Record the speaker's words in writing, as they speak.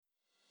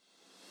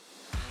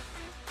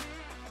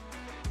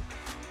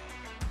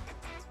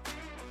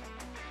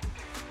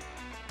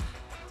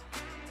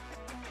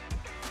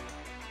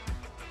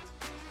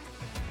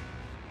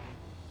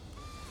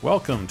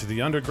Welcome to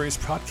the Under Grace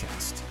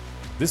Podcast.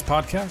 This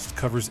podcast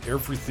covers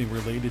everything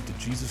related to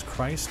Jesus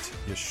Christ,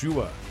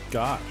 Yeshua,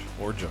 God,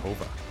 or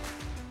Jehovah.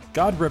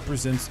 God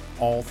represents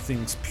all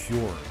things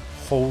pure,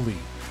 holy,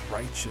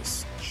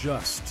 righteous,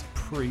 just,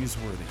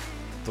 praiseworthy.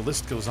 The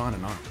list goes on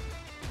and on.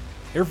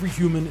 Every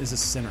human is a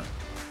sinner.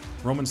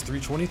 Romans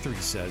 3:23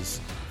 says,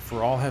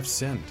 "For all have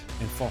sinned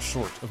and fall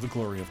short of the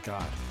glory of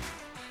God."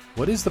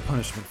 What is the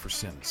punishment for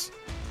sins?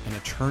 An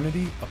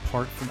eternity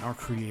apart from our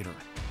Creator,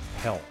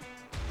 hell.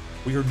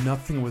 We are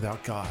nothing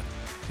without God,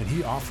 and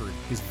He offered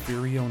His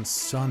very own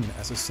Son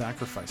as a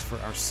sacrifice for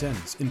our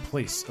sins in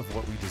place of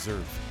what we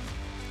deserve.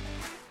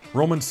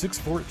 Romans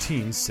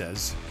 6:14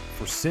 says,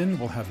 "For sin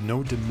will have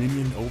no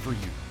dominion over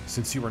you,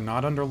 since you are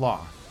not under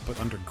law, but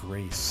under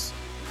grace."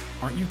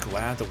 Aren't you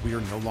glad that we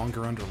are no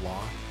longer under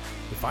law?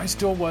 If I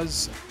still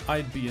was,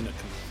 I'd be in a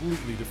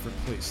completely different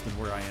place than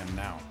where I am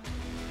now.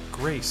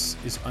 Grace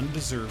is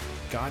undeserved,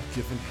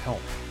 God-given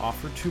help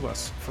offered to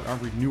us for our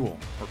renewal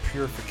or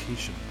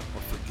purification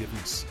or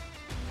forgiveness.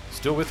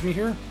 Still with me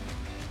here?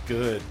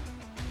 Good.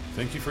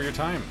 Thank you for your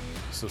time.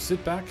 So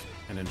sit back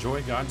and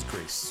enjoy God's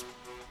grace.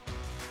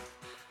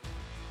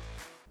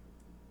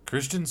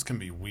 Christians can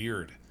be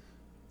weird.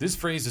 This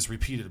phrase is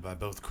repeated by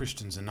both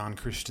Christians and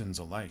non-Christians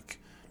alike.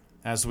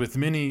 As with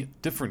many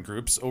different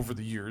groups over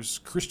the years,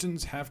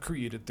 Christians have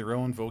created their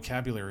own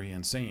vocabulary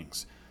and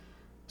sayings.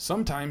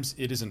 Sometimes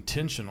it is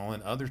intentional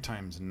and other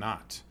times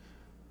not.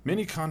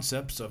 Many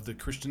concepts of the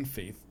Christian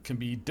faith can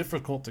be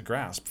difficult to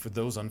grasp for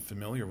those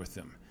unfamiliar with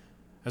them.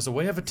 As a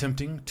way of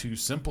attempting to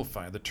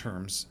simplify the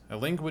terms, a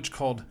language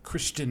called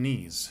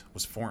Christianese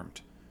was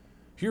formed.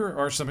 Here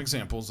are some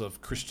examples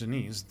of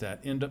Christianese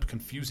that end up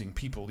confusing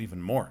people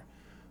even more.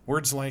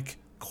 Words like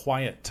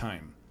quiet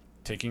time,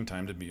 taking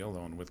time to be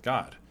alone with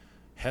God.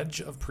 Hedge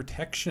of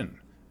protection,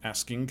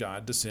 asking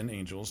God to send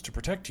angels to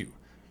protect you.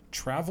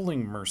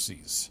 Traveling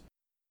mercies,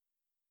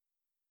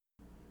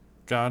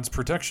 God's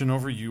protection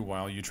over you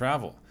while you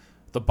travel.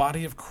 The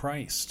body of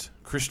Christ,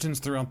 Christians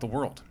throughout the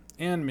world,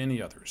 and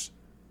many others.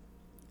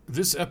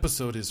 This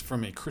episode is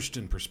from a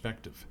Christian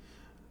perspective.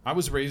 I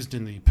was raised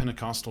in the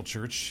Pentecostal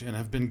church and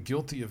have been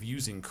guilty of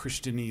using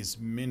Christianese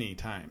many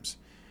times.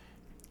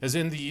 As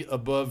in the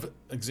above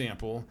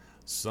example,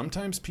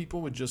 sometimes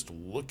people would just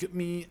look at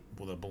me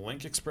with a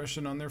blank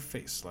expression on their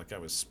face like I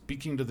was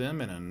speaking to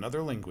them in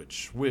another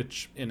language,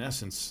 which, in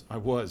essence, I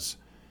was.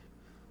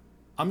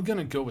 I'm going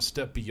to go a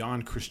step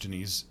beyond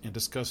Christianese and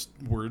discuss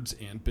words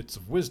and bits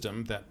of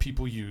wisdom that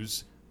people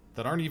use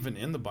that aren't even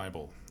in the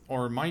Bible,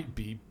 or might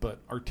be,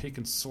 but are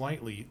taken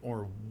slightly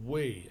or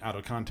way out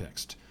of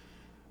context.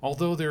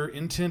 Although their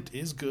intent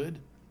is good,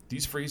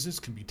 these phrases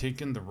can be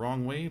taken the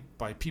wrong way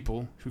by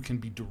people who can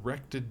be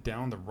directed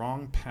down the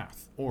wrong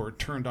path or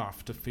turned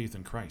off to faith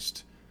in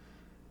Christ.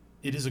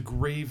 It is a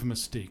grave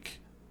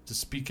mistake to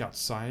speak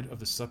outside of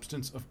the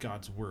substance of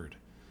God's Word.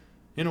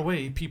 In a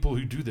way, people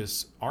who do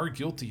this are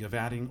guilty of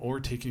adding or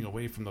taking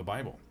away from the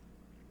Bible.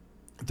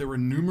 There are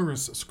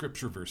numerous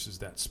scripture verses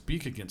that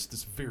speak against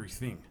this very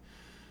thing.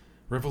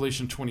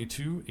 Revelation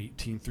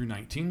 22:18 through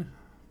 19,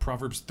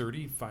 Proverbs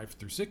 30:5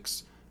 through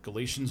 6,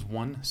 Galatians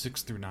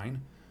 1:6 through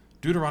 9,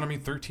 Deuteronomy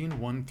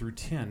 13:1 through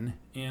 10,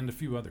 and a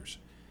few others.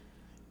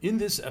 In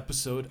this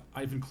episode,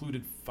 I've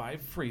included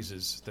 5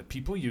 phrases that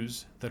people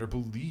use that are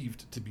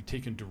believed to be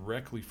taken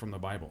directly from the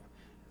Bible.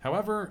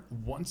 However,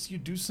 once you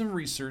do some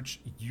research,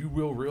 you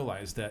will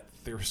realize that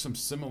there are some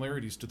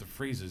similarities to the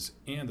phrases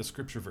and the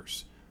scripture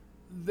verse.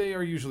 They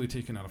are usually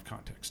taken out of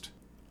context.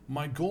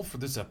 My goal for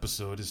this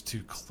episode is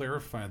to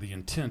clarify the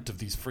intent of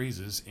these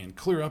phrases and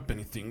clear up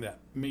anything that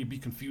may be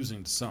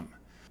confusing to some.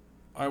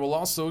 I will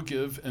also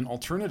give an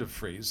alternative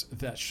phrase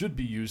that should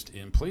be used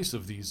in place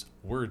of these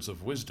words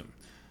of wisdom.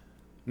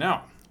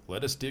 Now,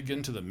 let us dig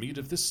into the meat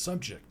of this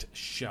subject,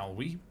 shall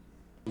we?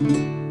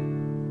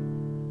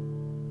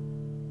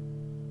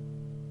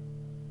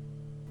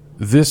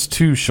 This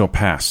too shall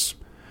pass.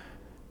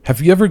 Have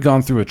you ever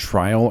gone through a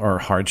trial or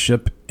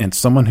hardship and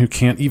someone who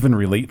can't even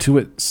relate to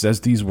it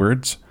says these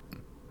words?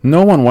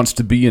 No one wants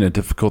to be in a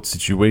difficult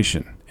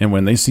situation, and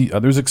when they see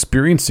others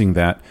experiencing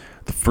that,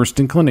 the first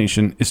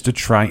inclination is to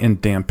try and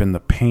dampen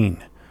the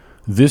pain.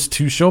 This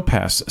too shall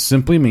pass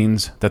simply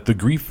means that the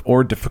grief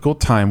or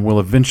difficult time will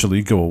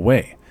eventually go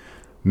away.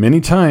 Many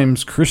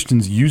times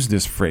Christians use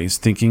this phrase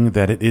thinking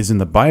that it is in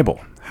the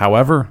Bible.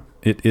 However,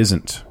 it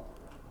isn't.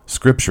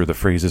 Scripture the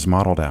phrase is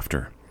modeled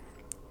after.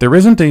 There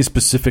isn't a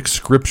specific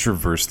scripture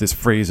verse this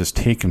phrase is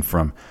taken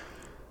from.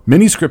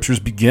 Many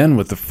scriptures begin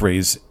with the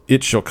phrase,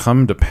 "It shall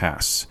come to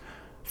pass,"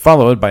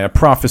 followed by a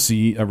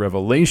prophecy, a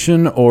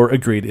revelation, or a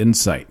great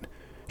insight.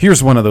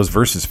 Here's one of those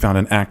verses found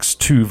in Acts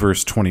 2,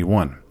 verse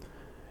 21.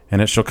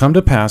 "And it shall come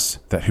to pass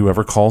that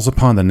whoever calls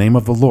upon the name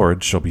of the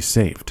Lord shall be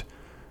saved."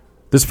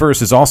 This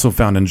verse is also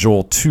found in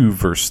Joel 2,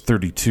 verse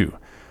 32.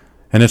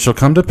 "And it shall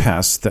come to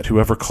pass that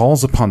whoever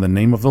calls upon the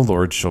name of the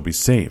Lord shall be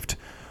saved.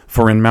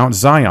 For in Mount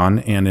Zion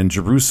and in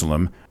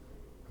Jerusalem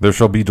there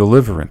shall be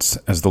deliverance,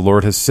 as the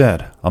Lord has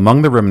said,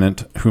 among the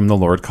remnant whom the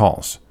Lord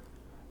calls."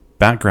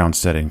 Background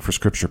setting for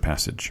scripture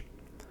passage.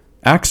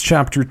 Acts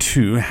chapter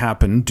 2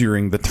 happened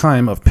during the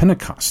time of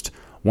Pentecost,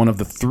 one of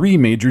the 3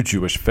 major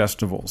Jewish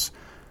festivals.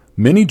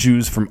 Many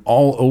Jews from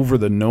all over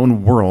the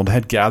known world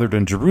had gathered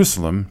in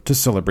Jerusalem to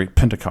celebrate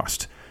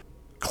Pentecost.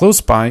 Close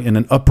by, in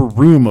an upper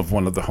room of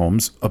one of the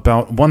homes,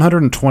 about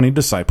 120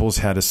 disciples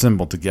had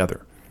assembled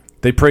together.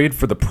 They prayed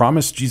for the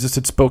promise Jesus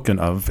had spoken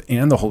of,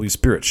 and the Holy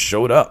Spirit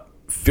showed up,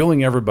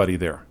 filling everybody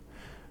there.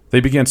 They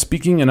began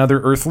speaking in other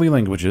earthly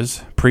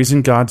languages,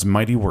 praising God's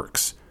mighty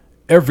works.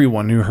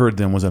 Everyone who heard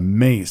them was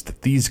amazed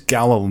that these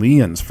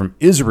Galileans from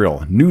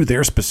Israel knew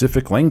their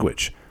specific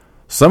language.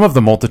 Some of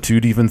the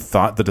multitude even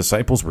thought the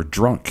disciples were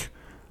drunk.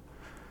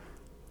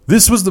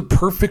 This was the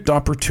perfect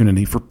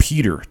opportunity for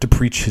Peter to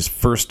preach his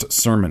first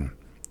sermon.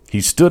 He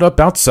stood up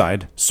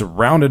outside,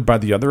 surrounded by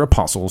the other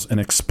apostles, and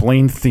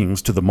explained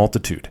things to the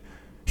multitude.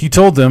 He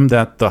told them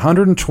that the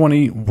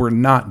 120 were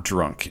not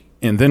drunk,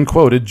 and then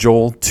quoted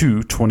Joel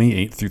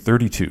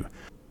 2:28-32.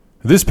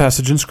 This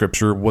passage in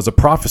Scripture was a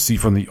prophecy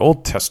from the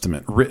Old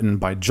Testament written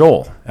by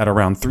Joel at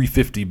around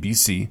 350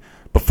 BC,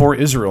 before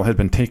Israel had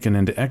been taken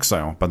into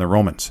exile by the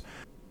Romans.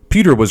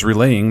 Peter was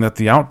relaying that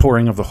the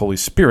outpouring of the Holy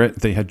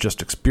Spirit they had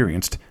just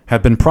experienced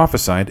had been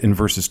prophesied in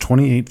verses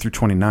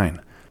 28-29.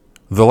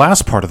 The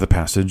last part of the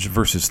passage,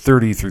 verses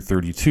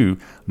 30-32,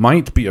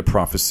 might be a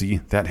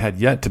prophecy that had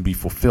yet to be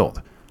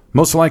fulfilled,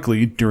 most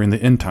likely during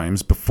the end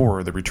times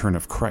before the return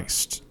of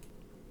Christ.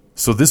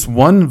 So this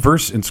one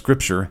verse in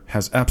Scripture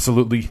has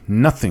absolutely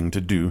nothing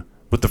to do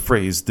with the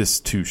phrase, "this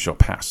too shall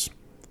pass."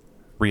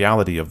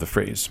 Reality of the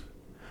phrase.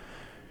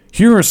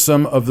 Here are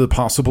some of the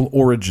possible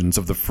origins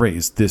of the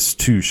phrase, "this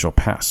too shall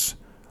pass."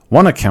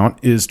 One account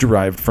is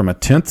derived from a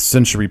 10th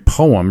century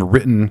poem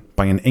written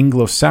by an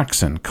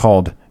Anglo-Saxon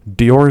called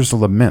Deor's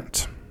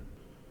Lament.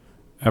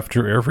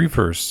 After every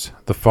verse,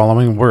 the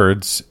following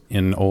words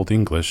in Old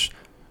English,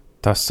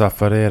 "ta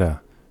safarera,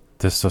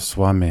 this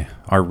oswame,"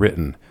 are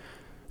written.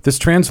 This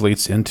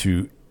translates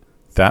into,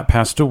 "that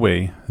passed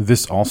away,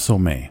 this also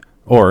may,"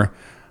 or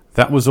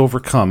 "that was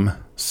overcome,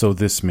 so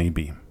this may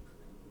be."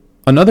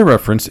 Another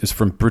reference is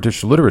from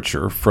British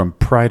literature from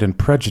Pride and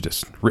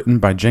Prejudice, written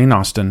by Jane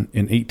Austen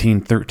in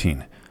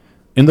 1813.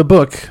 In the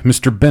book,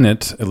 Mr.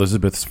 Bennet,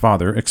 Elizabeth's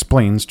father,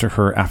 explains to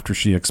her after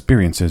she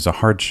experiences a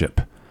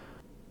hardship.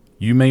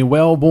 "You may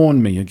well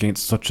warn me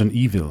against such an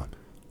evil.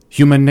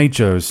 Human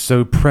nature is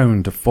so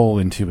prone to fall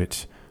into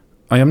it.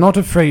 I am not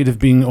afraid of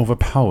being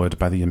overpowered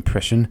by the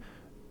impression.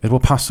 It will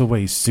pass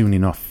away soon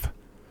enough."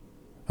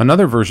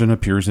 Another version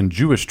appears in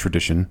Jewish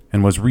tradition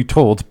and was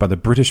retold by the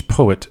British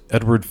poet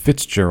Edward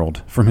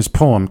Fitzgerald from his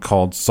poem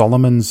called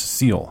Solomon's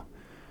Seal.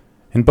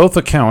 In both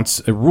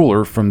accounts, a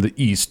ruler from the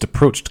east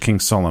approached King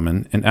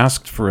Solomon and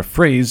asked for a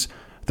phrase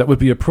that would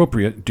be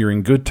appropriate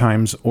during good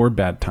times or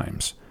bad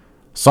times.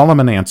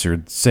 Solomon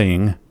answered,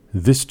 saying,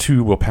 "This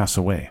too will pass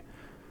away."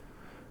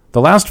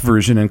 The last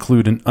version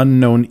includes an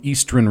unknown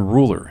Eastern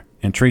ruler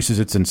and traces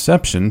its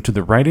inception to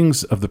the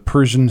writings of the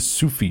Persian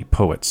Sufi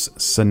poets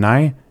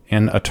Sanai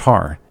and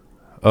Attar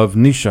of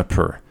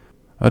Nishapur.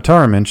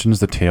 Attar mentions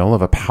the tale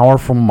of a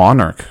powerful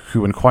monarch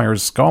who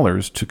inquires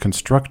scholars to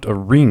construct a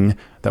ring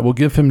that will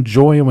give him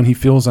joy when he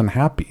feels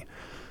unhappy.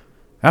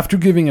 After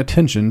giving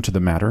attention to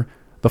the matter,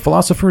 the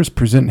philosophers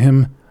present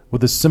him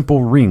with a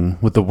simple ring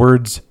with the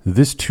words,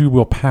 "This too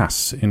will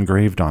pass,"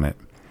 engraved on it.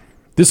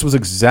 This was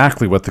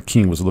exactly what the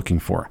king was looking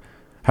for.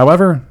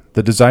 However,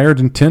 the desired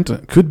intent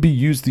could be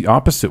used the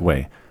opposite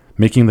way,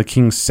 making the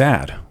king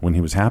sad when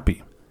he was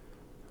happy.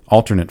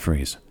 Alternate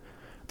phrase.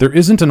 There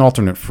isn't an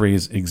alternate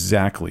phrase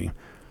exactly.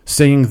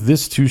 Saying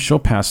 "this too shall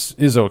pass"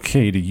 is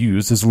okay to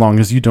use as long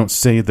as you don't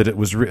say that it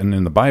was written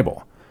in the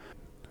Bible.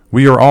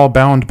 We are all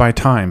bound by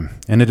time,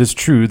 and it is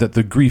true that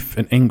the grief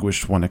and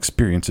anguish one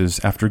experiences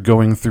after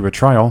going through a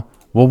trial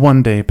will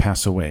one day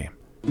pass away.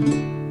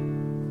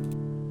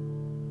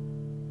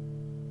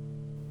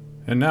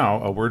 And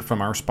now, a word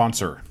from our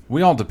sponsor.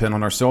 We all depend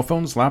on our cell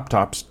phones,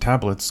 laptops,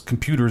 tablets,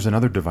 computers, and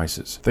other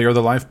devices. They are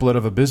the lifeblood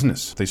of a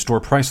business. They store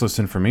priceless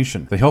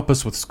information. They help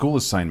us with school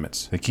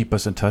assignments. They keep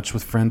us in touch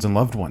with friends and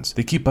loved ones.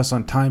 They keep us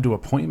on time to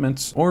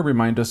appointments or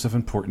remind us of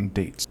important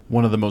dates.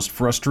 One of the most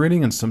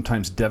frustrating and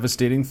sometimes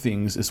devastating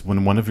things is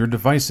when one of your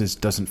devices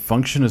doesn't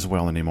function as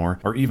well anymore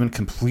or even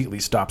completely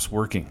stops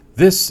working.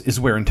 This is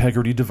where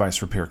Integrity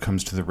Device Repair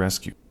comes to the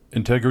rescue.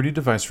 Integrity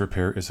Device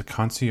Repair is a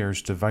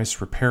concierge device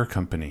repair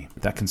company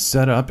that can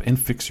set up and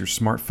fix your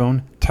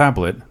smartphone,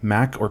 tablet,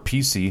 Mac or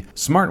PC,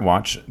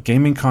 smartwatch,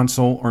 gaming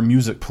console, or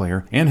music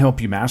player, and help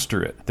you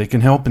master it. They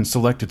can help in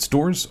selected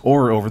stores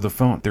or over the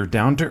phone. They're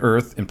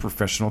down-to-earth, and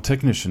professional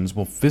technicians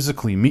will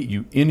physically meet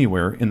you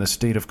anywhere in the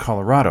state of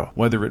Colorado,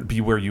 whether it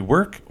be where you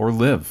work or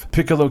live.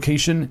 Pick a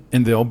location,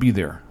 and they'll be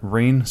there,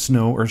 rain,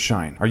 snow, or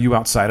shine. Are you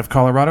outside of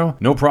Colorado?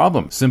 No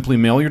problem. Simply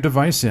mail your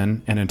device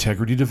in, and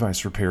Integrity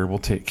Device Repair will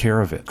take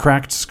care of it.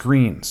 cracked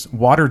screens,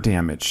 water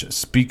damage,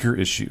 speaker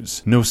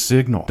issues, no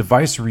signal,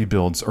 device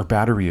rebuilds, or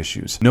battery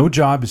issues. No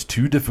job is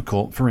too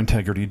difficult for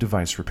Integrity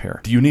Device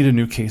Repair. Do you need a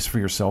new case for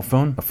your cell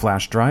phone, a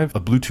flash drive, a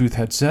Bluetooth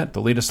headset, the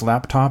latest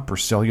laptop or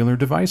cellular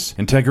device?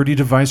 Integrity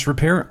Device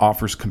Repair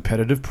offers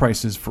competitive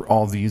prices for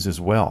all these as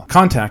well.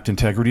 Contact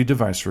Integrity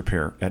Device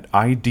Repair at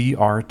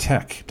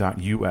idrtech.us.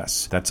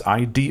 That's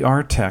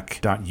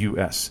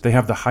idrtech.us. They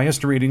have the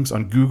highest ratings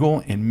on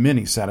Google and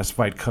many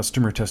satisfied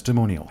customer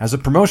testimonials. As a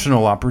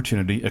promotional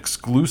opportunity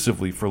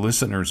exclusively for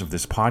listeners of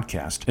this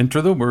podcast,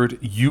 enter the word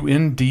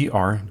UNDRGRCE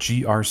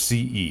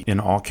in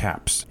all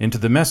caps into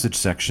the message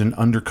section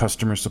under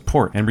customer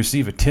support and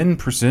receive a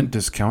 10%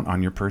 discount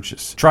on your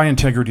purchase. Try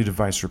Integrity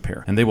Device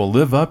Repair, and they will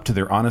live up to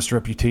their honest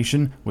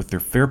reputation with their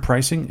fair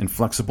pricing and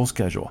flexible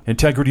schedule.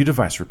 Integrity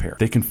Device Repair.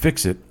 They can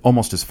fix it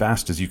almost as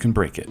fast as you can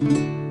break it.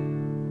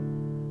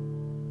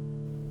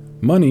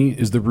 Money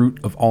is the root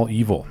of all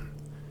evil.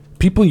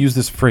 People use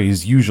this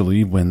phrase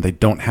usually when they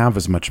don't have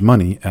as much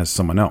money as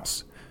someone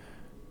else.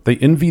 They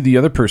envy the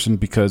other person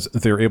because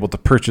they're able to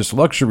purchase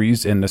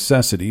luxuries and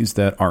necessities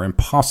that are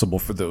impossible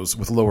for those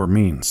with lower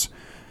means.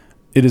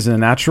 It is a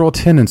natural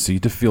tendency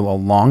to feel a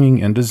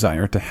longing and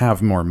desire to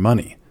have more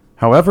money.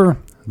 However,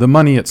 the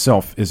money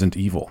itself isn't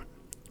evil.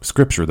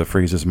 Scripture the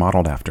phrase is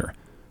modeled after.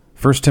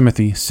 1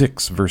 Timothy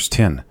 6 verse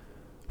 10.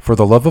 For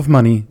the love of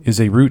money is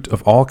a root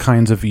of all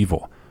kinds of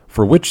evil,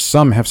 for which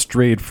some have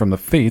strayed from the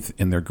faith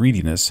in their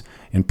greediness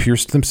and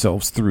pierced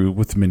themselves through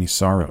with many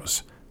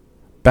sorrows.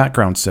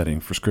 Background setting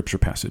for scripture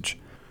passage.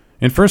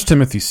 In 1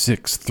 Timothy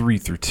 6,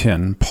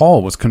 3-10,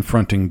 Paul was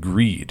confronting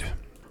greed.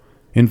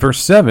 In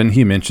verse 7,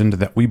 he mentioned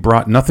that we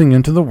brought nothing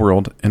into the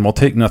world and will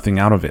take nothing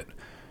out of it.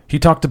 He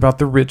talked about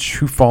the rich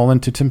who fall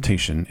into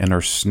temptation and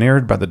are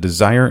snared by the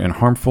desire and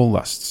harmful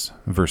lusts.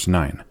 Verse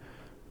 9.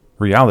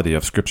 Reality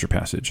of scripture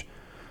passage.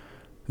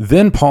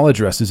 Then Paul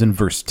addresses in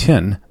verse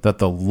 10 that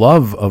the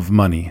love of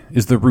money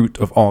is the root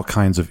of all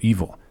kinds of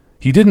evil.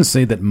 He didn't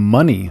say that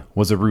money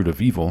was a root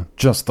of evil,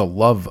 just the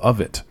love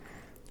of it.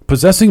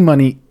 Possessing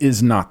money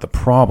is not the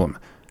problem.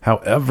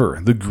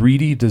 However, the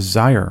greedy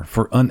desire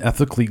for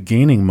unethically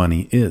gaining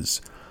money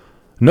is.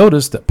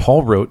 Notice that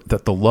Paul wrote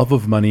that the love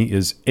of money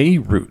is a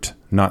root,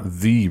 not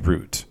the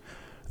root.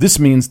 This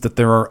means that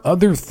there are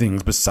other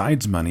things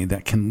besides money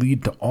that can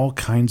lead to all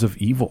kinds of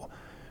evil.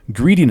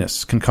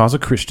 Greediness can cause a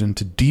Christian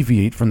to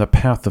deviate from the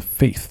path of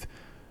faith.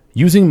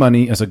 Using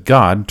money as a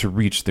god to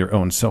reach their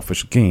own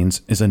selfish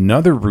gains is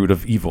another root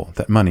of evil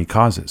that money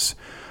causes.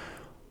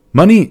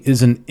 Money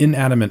is an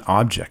inanimate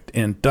object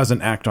and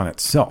doesn't act on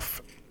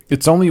itself.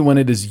 It's only when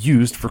it is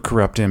used for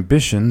corrupt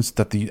ambitions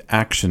that the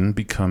action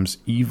becomes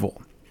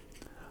evil.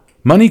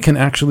 Money can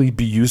actually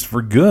be used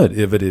for good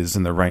if it is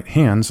in the right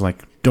hands,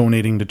 like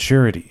donating to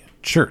charity,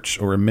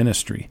 church, or a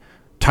ministry.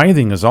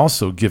 Tithing is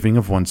also giving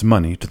of one's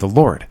money to the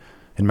Lord,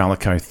 in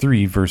Malachi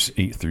 3, verse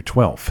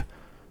 8-12.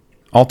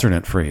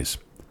 Alternate phrase.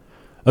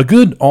 A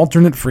good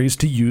alternate phrase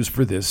to use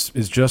for this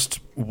is just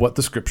what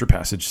the scripture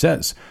passage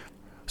says.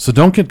 So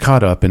don't get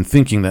caught up in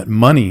thinking that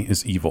money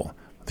is evil.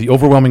 The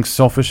overwhelming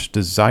selfish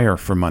desire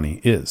for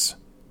money is.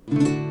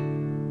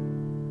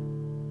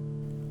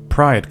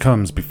 Pride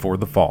comes before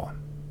the fall.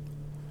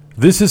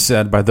 This is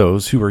said by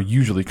those who are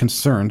usually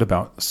concerned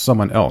about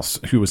someone else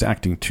who is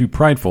acting too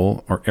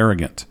prideful or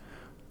arrogant.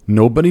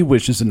 Nobody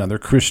wishes another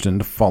Christian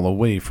to fall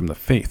away from the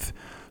faith,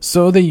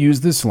 so they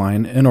use this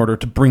line in order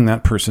to bring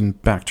that person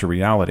back to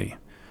reality.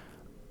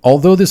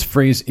 Although this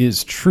phrase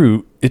is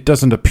true, it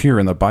doesn't appear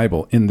in the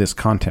Bible in this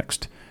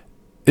context.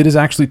 It is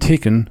actually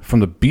taken from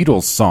the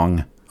Beatles'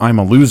 song, I'm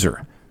a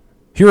Loser.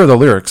 Here are the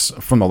lyrics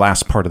from the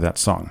last part of that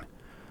song.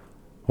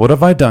 What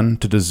have I done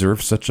to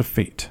deserve such a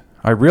fate?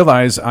 I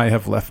realize I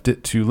have left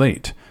it too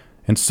late.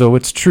 And so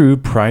it's true,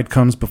 pride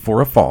comes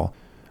before a fall.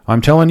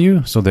 I'm telling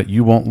you so that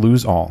you won't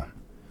lose all.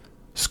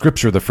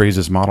 Scripture the phrase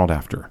is modeled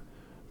after.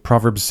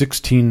 Proverbs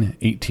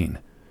 16:18.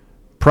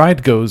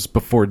 Pride goes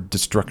before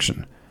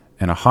destruction,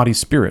 and a haughty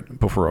spirit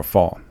before a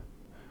fall.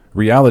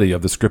 Reality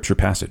of the scripture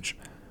passage.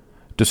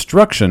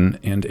 Destruction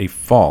and a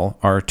fall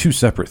are two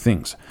separate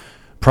things.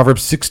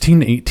 Proverbs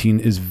 16:18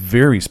 is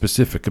very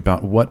specific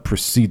about what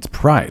precedes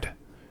pride.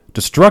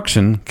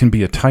 Destruction can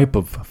be a type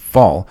of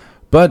fall,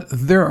 but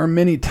there are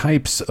many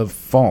types of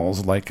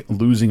falls like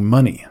losing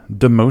money,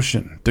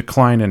 demotion,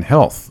 decline in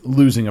health,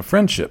 losing a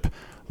friendship,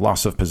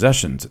 loss of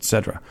possessions,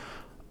 etc.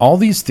 All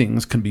these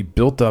things can be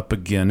built up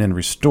again and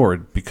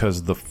restored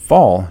because the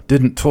fall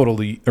didn't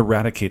totally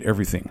eradicate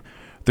everything.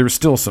 There is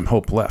still some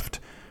hope left.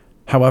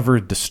 However,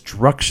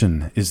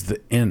 destruction is the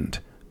end.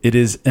 It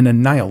is an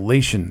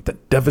annihilation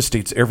that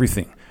devastates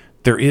everything.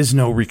 There is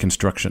no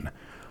reconstruction.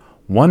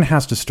 One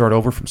has to start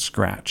over from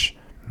scratch.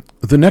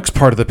 The next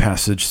part of the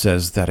passage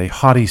says that a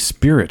haughty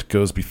spirit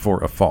goes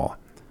before a fall.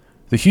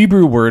 The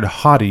Hebrew word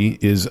haughty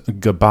is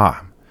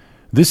gabah.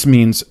 This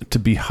means to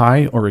be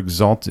high or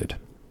exalted.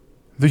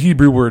 The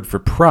Hebrew word for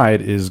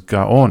pride is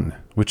gaon,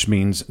 which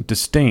means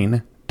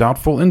disdain,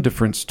 doubtful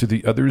indifference to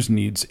the other's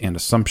needs and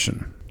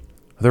assumption.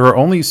 There are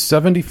only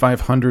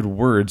 7,500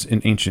 words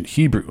in ancient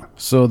Hebrew,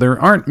 so there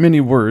aren't many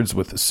words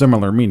with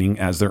similar meaning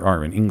as there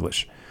are in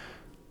English.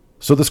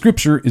 So the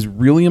scripture is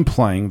really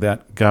implying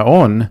that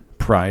gaon,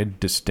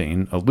 pride,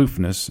 disdain,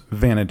 aloofness,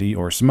 vanity,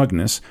 or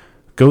smugness,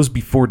 goes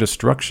before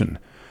destruction,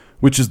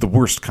 which is the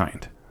worst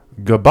kind.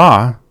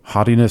 Gaba,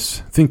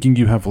 haughtiness, thinking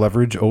you have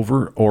leverage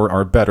over or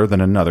are better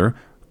than another,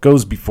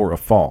 goes before a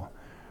fall.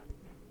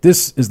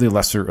 This is the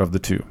lesser of the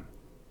two.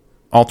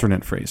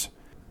 Alternate phrase.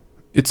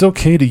 It's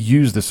okay to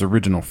use this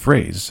original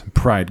phrase,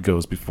 pride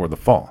goes before the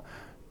fall.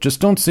 Just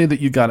don't say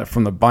that you got it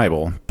from the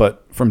Bible,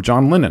 but from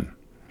John Lennon.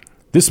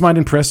 This might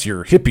impress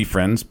your hippie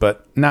friends,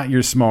 but not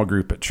your small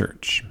group at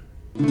church.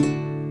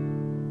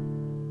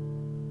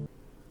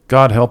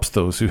 God helps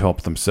those who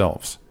help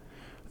themselves.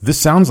 This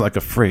sounds like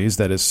a phrase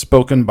that is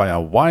spoken by a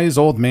wise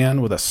old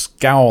man with a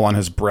scowl on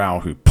his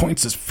brow who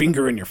points his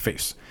finger in your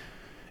face.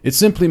 It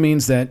simply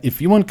means that if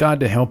you want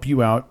God to help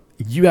you out,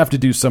 you have to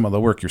do some of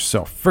the work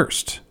yourself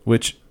first,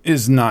 which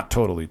is not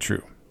totally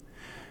true.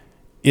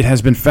 It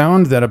has been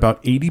found that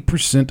about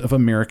 80% of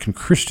American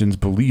Christians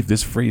believe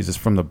this phrase is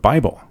from the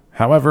Bible.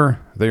 However,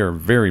 they are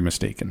very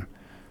mistaken.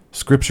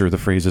 Scripture the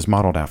phrase is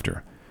modeled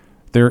after.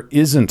 There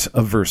isn't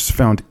a verse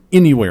found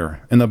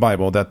anywhere in the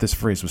Bible that this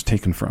phrase was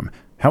taken from.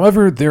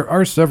 However, there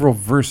are several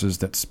verses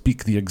that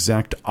speak the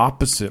exact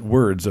opposite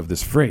words of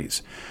this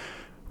phrase.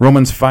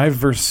 Romans 5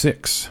 verse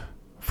 6,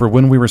 "For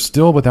when we were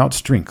still without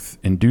strength,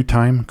 in due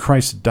time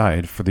Christ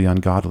died for the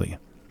ungodly."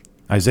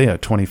 Isaiah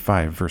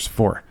 25 verse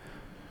 4,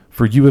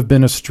 "For you have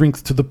been a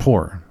strength to the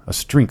poor, a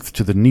strength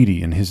to the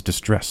needy in his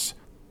distress,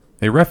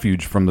 a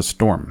refuge from the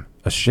storm,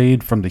 a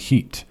shade from the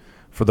heat.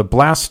 For the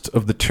blast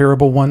of the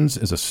terrible ones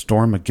is a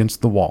storm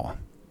against the wall."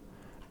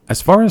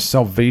 As far as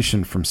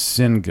salvation from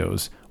sin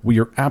goes, we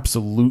are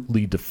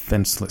absolutely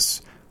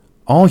defenseless.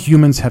 All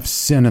humans have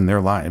sin in their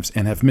lives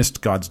and have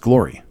missed God's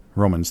glory.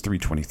 Romans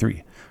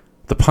 3:23.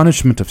 The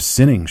punishment of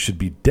sinning should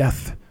be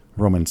death.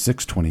 Romans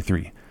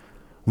 6:23.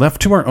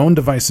 Left to our own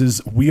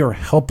devices, we are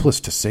helpless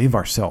to save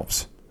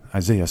ourselves.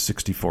 Isaiah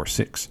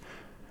 64:6.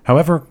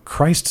 However,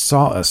 Christ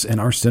saw us in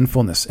our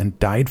sinfulness and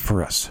died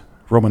for us.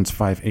 Romans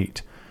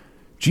 5:8.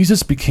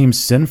 Jesus became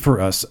sin for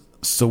us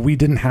so we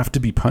didn't have to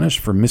be punished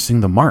for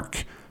missing the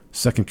mark.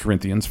 2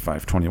 Corinthians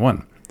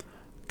 5:21.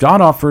 God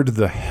offered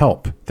the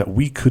help that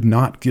we could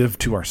not give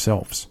to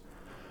ourselves.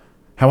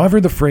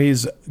 However, the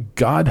phrase,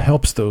 "God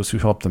helps those who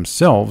help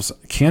themselves,"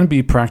 can be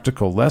a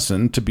practical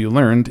lesson to be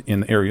learned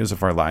in areas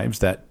of our lives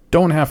that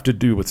don't have to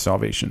do with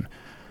salvation.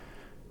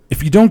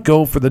 If you don't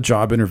go for the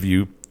job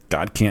interview,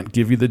 God can't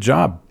give you the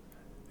job.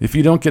 If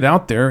you don't get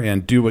out there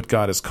and do what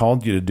God has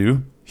called you to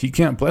do, He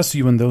can't bless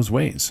you in those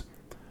ways.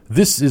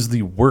 This is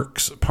the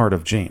works part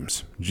of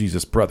James,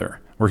 Jesus' brother,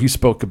 where he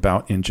spoke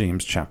about in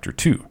James chapter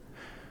 2.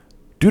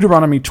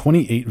 Deuteronomy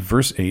 28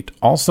 verse 8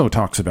 also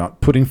talks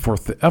about putting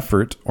forth the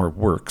effort or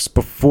works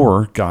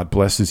before God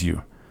blesses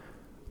you.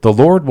 "The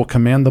Lord will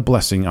command the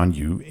blessing on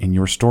you in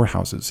your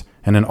storehouses,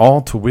 and in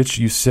all to which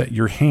you set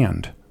your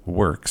hand,"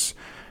 works,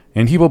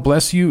 "and He will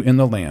bless you in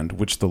the land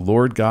which the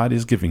Lord God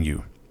is giving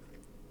you."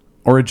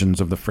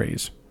 Origins of the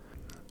phrase.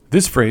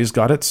 This phrase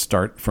got its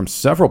start from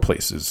several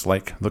places,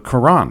 like the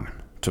Quran,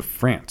 to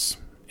France,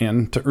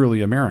 and to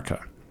early America.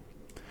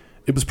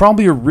 It was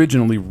probably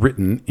originally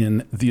written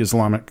in the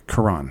Islamic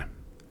Quran.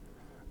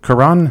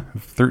 Quran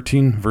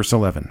 13 verse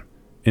 11.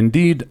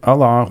 "Indeed,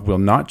 Allah will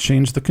not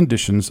change the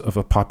conditions of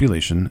a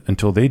population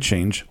until they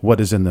change what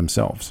is in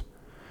themselves."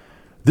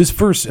 This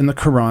verse in the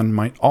Quran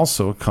might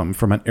also come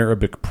from an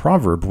Arabic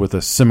proverb with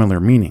a similar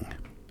meaning.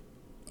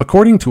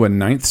 According to a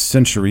 9th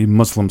century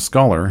Muslim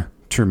scholar,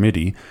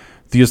 Tirmidhi,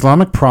 the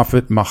Islamic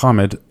prophet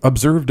Muhammad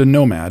observed a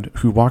nomad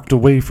who walked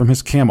away from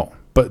his camel,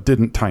 but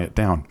didn't tie it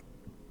down.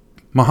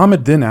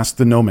 Muhammad then asked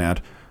the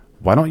nomad,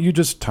 "Why don't you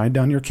just tie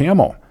down your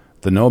camel?"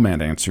 The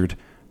nomad answered,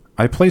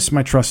 "I place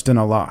my trust in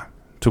Allah,"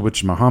 to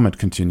which Muhammad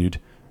continued,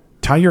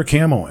 "Tie your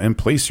camel and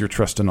place your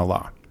trust in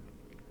Allah."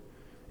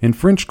 In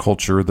French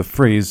culture, the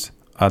phrase,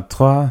 "À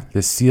toi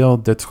le ciel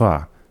de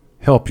toi,"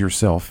 help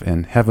yourself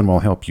and heaven will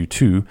help you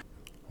too,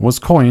 was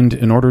coined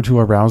in order to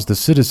arouse the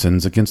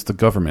citizens against the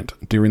government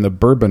during the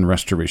Bourbon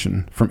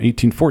Restoration from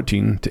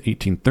 1814 to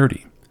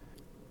 1830.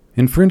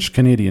 In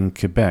French-Canadian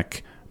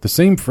Quebec, the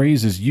same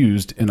phrase is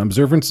used in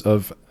observance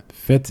of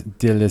Fête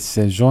de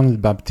Saint-Jean le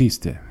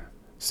Baptiste,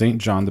 St.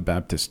 John the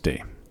Baptist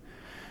Day.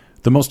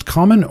 The most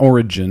common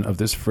origin of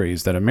this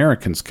phrase that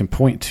Americans can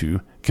point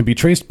to can be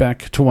traced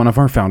back to one of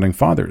our founding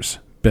fathers,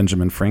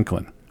 Benjamin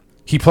Franklin.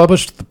 He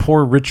published the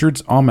Poor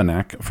Richard's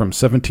Almanac from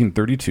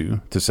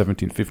 1732 to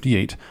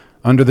 1758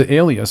 under the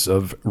alias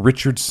of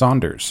Richard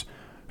Saunders,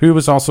 who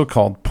was also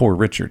called Poor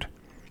Richard.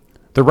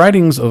 The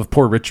writings of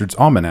Poor Richard's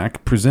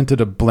Almanac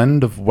presented a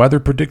blend of weather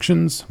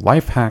predictions,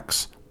 life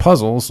hacks,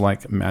 puzzles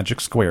like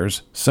magic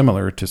squares,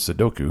 similar to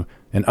Sudoku,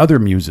 and other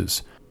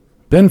muses.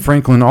 Ben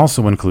Franklin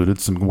also included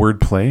some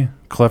wordplay,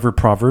 clever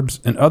proverbs,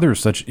 and other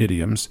such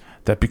idioms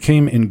that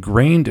became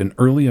ingrained in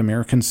early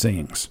American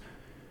sayings.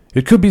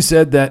 It could be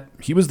said that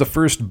he was the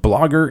first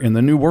blogger in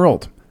the New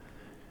World.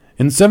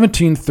 In the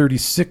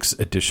 1736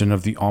 edition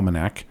of the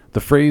Almanac,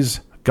 the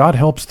phrase, "God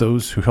helps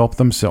those who help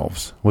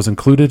themselves," was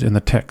included in the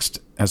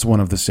text as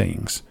one of the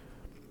sayings.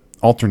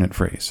 Alternate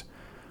phrase.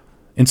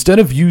 Instead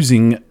of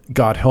using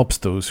God helps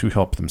those who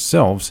help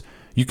themselves,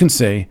 you can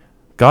say,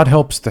 God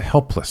helps the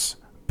helpless,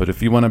 but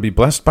if you want to be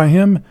blessed by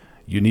him,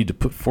 you need to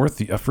put forth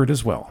the effort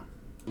as well.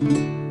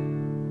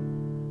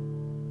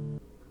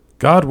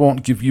 God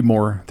won't give you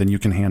more than you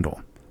can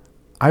handle.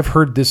 I've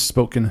heard this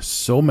spoken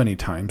so many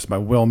times by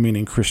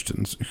well-meaning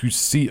Christians who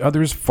see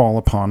others fall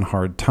upon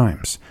hard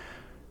times.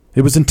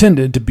 It was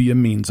intended to be a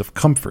means of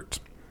comfort.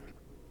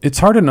 It's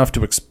hard enough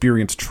to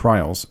experience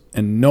trials,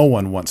 and no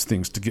one wants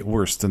things to get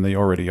worse than they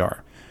already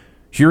are.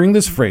 Hearing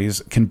this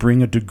phrase can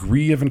bring a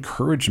degree of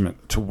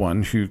encouragement to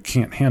one who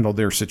can't handle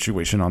their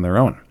situation on their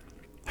own.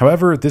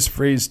 However, this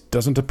phrase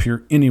doesn't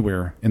appear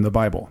anywhere in the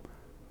Bible.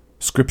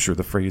 Scripture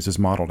the phrase is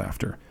modeled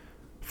after.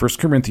 1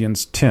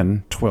 Corinthians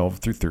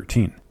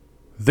 10:12-13.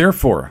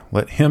 Therefore,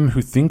 let him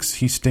who thinks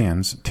he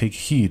stands take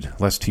heed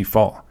lest he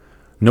fall.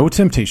 No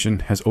temptation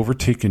has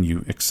overtaken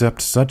you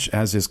except such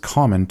as is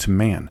common to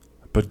man.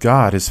 But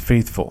God is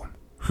faithful,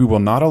 who will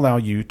not allow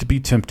you to be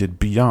tempted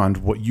beyond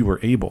what you are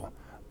able,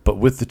 but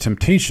with the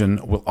temptation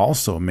will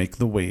also make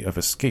the way of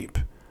escape,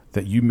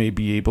 that you may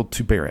be able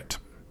to bear it.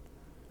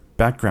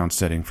 Background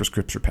setting for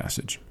scripture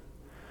passage.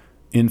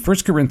 In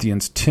 1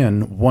 Corinthians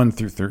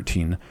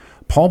 10:1-13,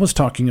 Paul was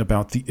talking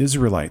about the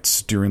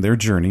Israelites during their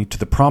journey to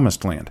the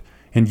Promised Land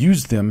and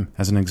used them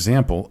as an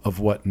example of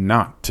what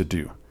not to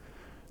do.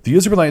 The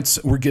Israelites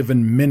were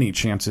given many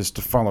chances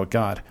to follow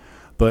God,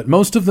 but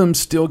most of them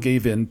still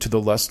gave in to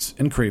the lusts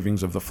and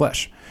cravings of the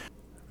flesh.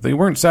 They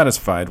weren't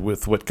satisfied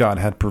with what God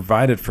had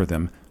provided for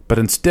them, but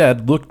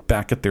instead looked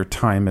back at their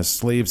time as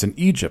slaves in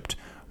Egypt,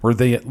 where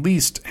they at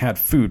least had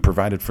food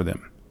provided for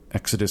them.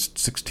 Exodus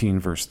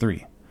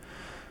 16:3.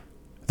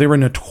 They were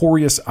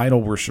notorious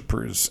idol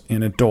worshippers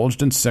and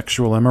indulged in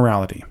sexual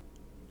immorality.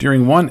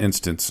 During one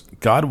instance,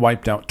 God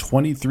wiped out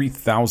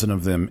 23,000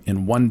 of them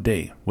in one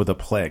day with a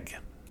plague.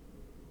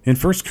 In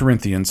 1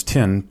 Corinthians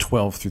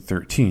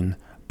 10:12-13,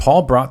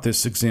 Paul brought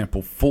this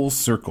example full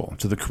circle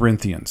to the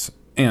Corinthians,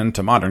 and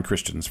to modern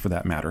Christians for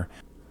that matter.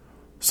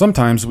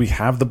 Sometimes we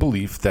have the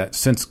belief that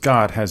since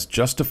God has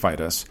justified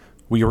us,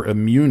 we are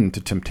immune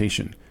to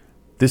temptation.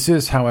 This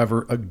is,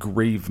 however, a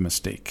grave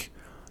mistake.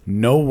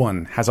 No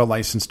one has a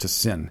license to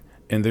sin,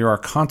 and there are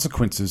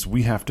consequences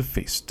we have to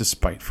face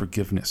despite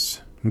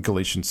forgiveness. In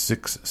Galatians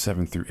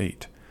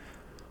 6:7-8.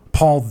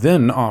 Paul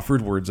then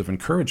offered words of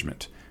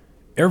encouragement.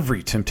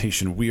 Every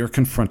temptation we are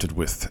confronted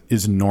with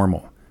is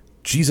normal.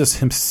 Jesus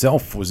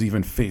himself was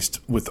even faced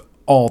with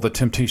all the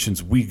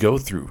temptations we go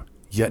through,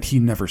 yet he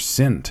never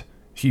sinned.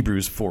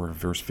 Hebrews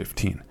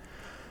 4:15.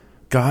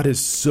 God is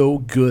so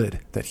good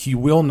that he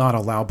will not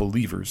allow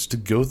believers to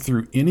go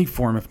through any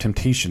form of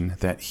temptation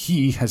that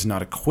he has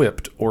not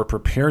equipped or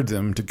prepared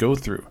them to go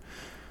through.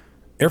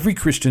 Every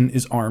Christian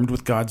is armed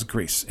with God's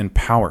grace and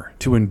power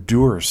to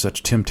endure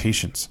such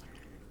temptations.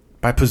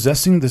 By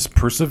possessing this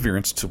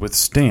perseverance to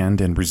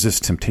withstand and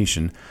resist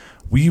temptation,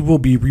 we will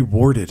be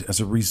rewarded as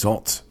a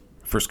result.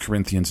 1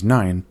 Corinthians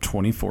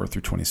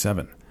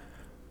 9:24-27.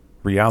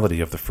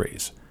 Reality of the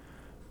phrase.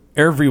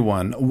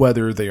 Everyone,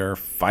 whether they are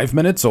 5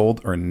 minutes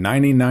old or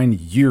 99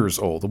 years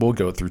old, will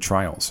go through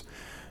trials.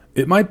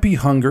 It might be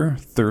hunger,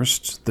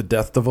 thirst, the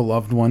death of a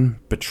loved one,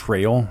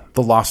 betrayal,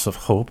 the loss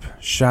of hope,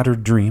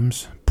 shattered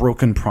dreams,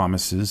 broken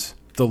promises.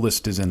 The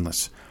list is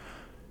endless.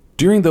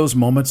 During those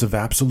moments of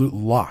absolute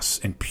loss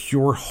and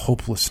pure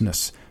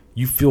hopelessness,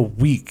 you feel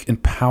weak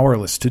and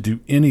powerless to do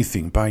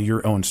anything by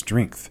your own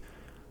strength.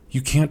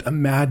 You can't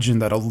imagine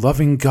that a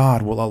loving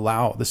God will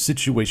allow the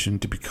situation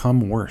to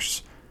become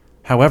worse.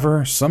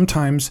 However,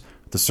 sometimes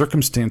the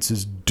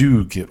circumstances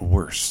do get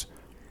worse.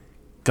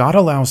 God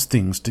allows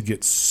things to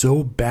get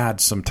so bad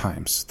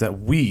sometimes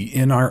that we,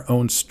 in our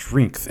own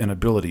strength and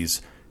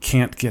abilities,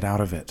 can't get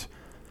out of it.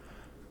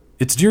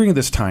 It's during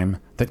this time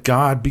that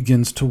God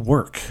begins to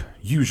work,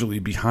 usually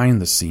behind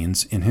the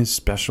scenes, in his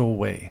special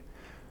way.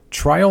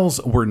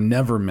 Trials were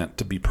never meant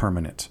to be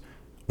permanent.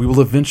 We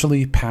will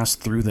eventually pass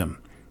through them.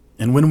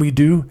 And when we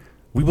do,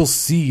 we will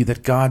see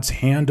that God's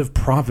hand of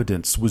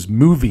providence was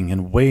moving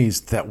in ways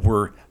that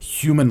were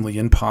humanly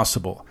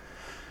impossible.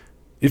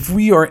 If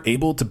we are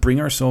able to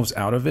bring ourselves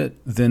out of it,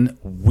 then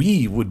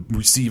we would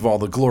receive all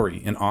the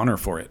glory and honor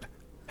for it.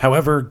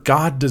 However,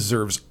 God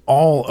deserves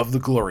all of the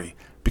glory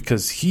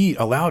because he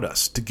allowed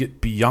us to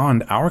get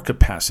beyond our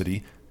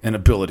capacity and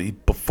ability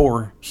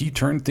before he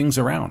turned things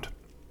around.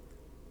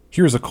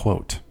 Here's a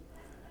quote.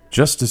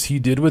 Just as he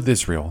did with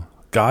Israel,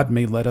 God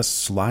may let us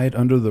slide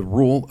under the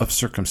rule of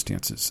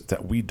circumstances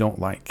that we don't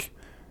like.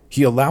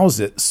 He allows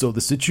it so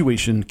the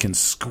situation can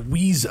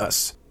squeeze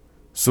us,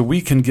 so we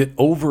can get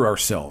over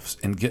ourselves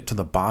and get to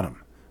the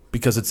bottom,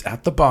 because it's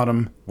at the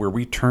bottom where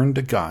we turn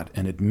to God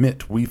and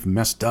admit we've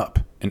messed up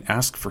and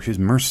ask for his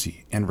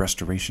mercy and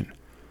restoration.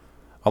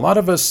 A lot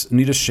of us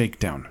need a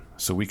shakedown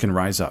so we can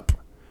rise up.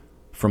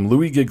 From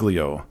Louis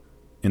Giglio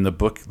in the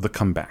book The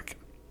Comeback.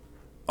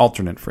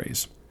 Alternate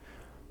phrase.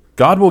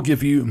 God will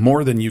give you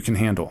more than you can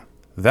handle.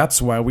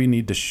 That's why we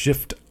need to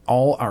shift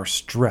all our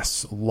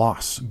stress,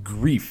 loss,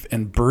 grief,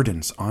 and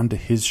burdens onto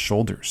his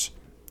shoulders.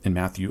 In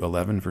Matthew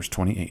 11, verse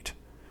 28.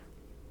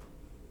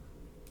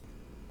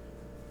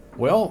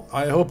 Well,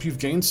 I hope you've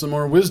gained some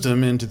more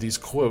wisdom into these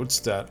quotes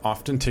that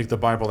often take the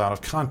Bible out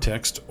of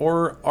context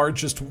or are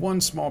just one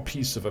small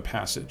piece of a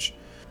passage.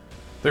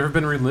 There have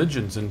been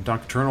religions and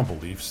doctrinal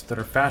beliefs that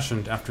are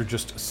fashioned after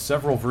just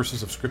several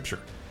verses of Scripture.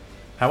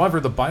 However,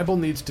 the Bible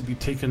needs to be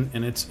taken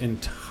in its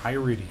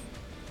entirety.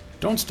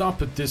 Don't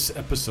stop at this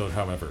episode,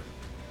 however.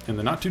 In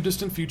the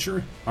not-too-distant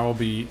future, I will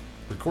be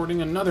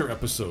recording another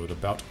episode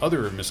about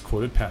other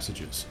misquoted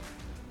passages.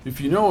 If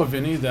you know of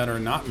any that are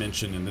not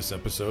mentioned in this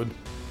episode,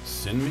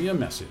 send me a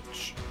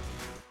message.